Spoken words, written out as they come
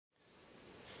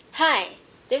Hi,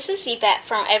 this is Yvette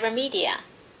from Evermedia.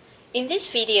 In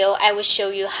this video, I will show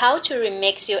you how to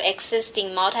remix your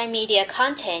existing multimedia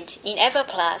content in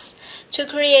EverPlus to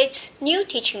create new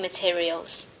teaching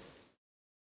materials.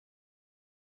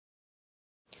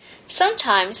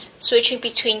 Sometimes, switching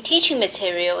between teaching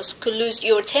materials could lose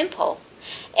your tempo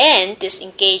and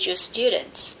disengage your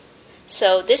students.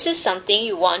 So this is something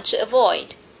you want to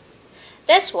avoid.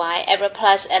 That's why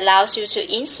EverPlus allows you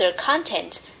to insert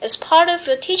content as part of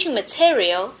your teaching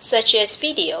material, such as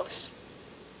videos.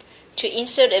 To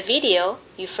insert a video,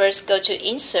 you first go to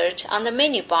Insert on the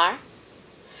menu bar,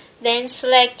 then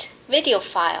select Video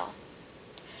File.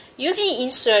 You can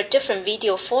insert different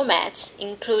video formats,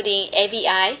 including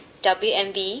AVI,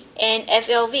 WMV, and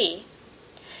FLV.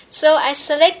 So I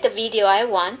select the video I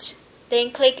want,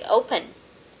 then click Open.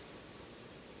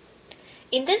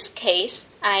 In this case,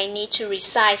 I need to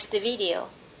resize the video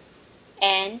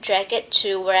and drag it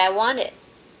to where I want it.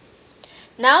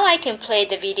 Now I can play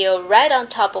the video right on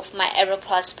top of my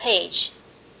EverPlus page.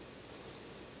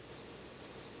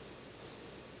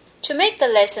 To make the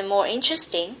lesson more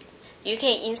interesting, you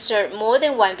can insert more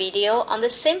than one video on the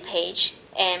same page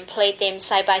and play them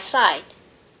side by side.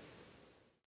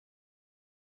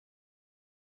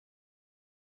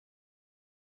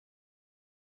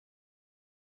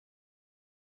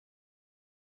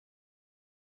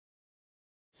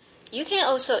 You can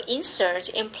also insert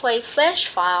and play flash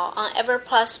file on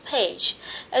EverPlus page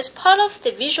as part of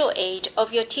the visual aid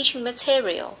of your teaching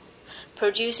material,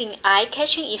 producing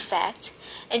eye-catching effect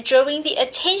and drawing the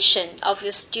attention of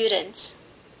your students.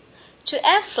 To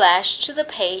add flash to the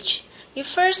page, you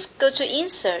first go to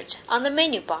Insert on the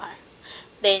menu bar,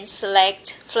 then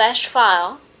select Flash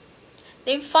File,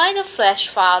 then find the flash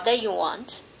file that you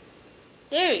want.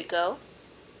 There you go.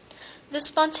 The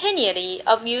spontaneity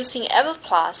of using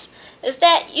EverPlus is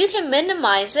that you can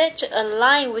minimize it to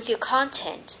align with your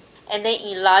content and then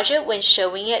enlarge it when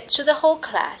showing it to the whole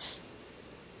class.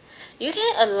 You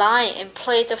can align and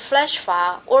play the flash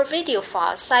file or video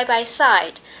file side by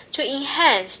side to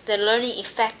enhance the learning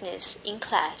effectiveness in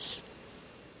class.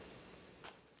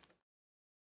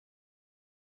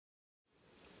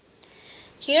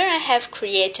 Here I have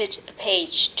created a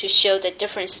page to show the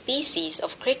different species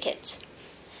of crickets.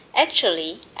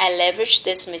 Actually, I leveraged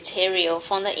this material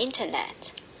from the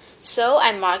internet, so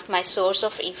I marked my source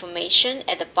of information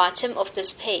at the bottom of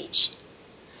this page.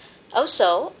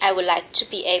 Also, I would like to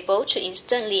be able to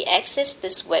instantly access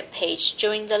this web page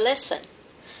during the lesson,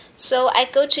 so I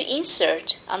go to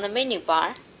Insert on the menu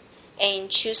bar and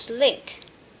choose Link.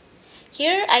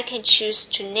 Here I can choose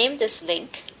to name this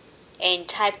link and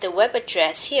type the web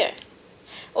address here,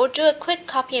 or do a quick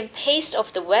copy and paste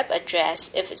of the web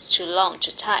address if it's too long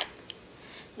to type.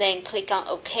 Then click on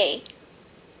OK.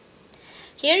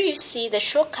 Here you see the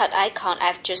shortcut icon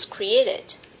I've just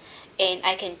created, and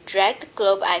I can drag the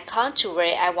globe icon to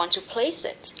where I want to place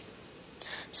it.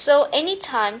 So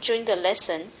anytime during the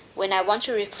lesson, when I want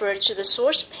to refer to the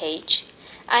source page,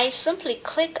 I simply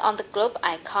click on the globe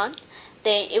icon,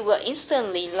 then it will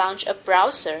instantly launch a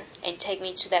browser and take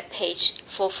me to that page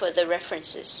for further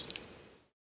references.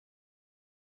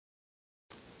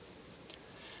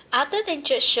 Other than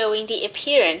just showing the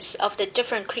appearance of the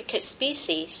different cricket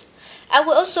species, I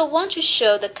will also want to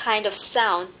show the kind of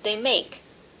sound they make.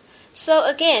 So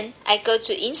again, I go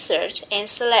to Insert and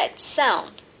select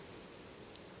Sound.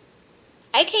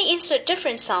 I can insert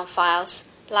different sound files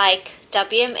like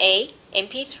WMA,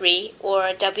 MP3, or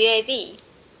WAV.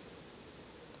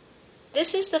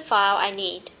 This is the file I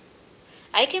need.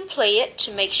 I can play it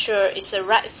to make sure it's the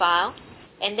right file,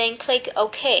 and then click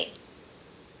OK.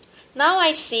 Now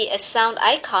I see a sound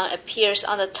icon appears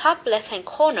on the top left-hand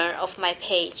corner of my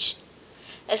page.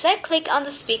 As I click on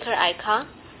the speaker icon,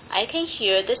 I can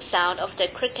hear the sound of the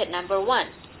cricket number 1.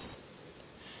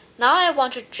 Now I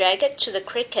want to drag it to the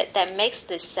cricket that makes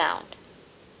this sound.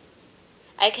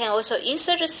 I can also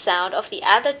insert the sound of the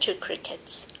other 2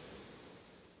 crickets.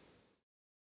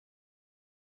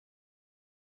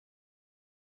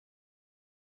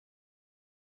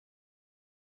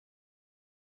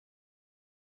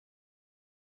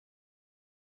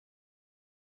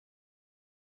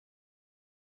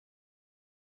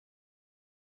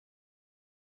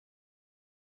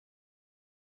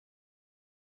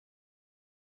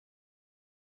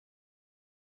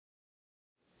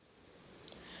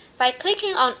 By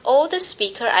clicking on all the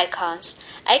speaker icons,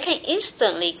 I can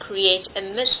instantly create a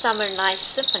Midsummer Night's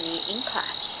Symphony in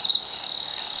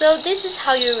class. So this is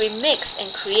how you remix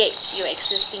and create your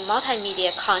existing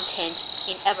multimedia content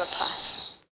in EverPlus.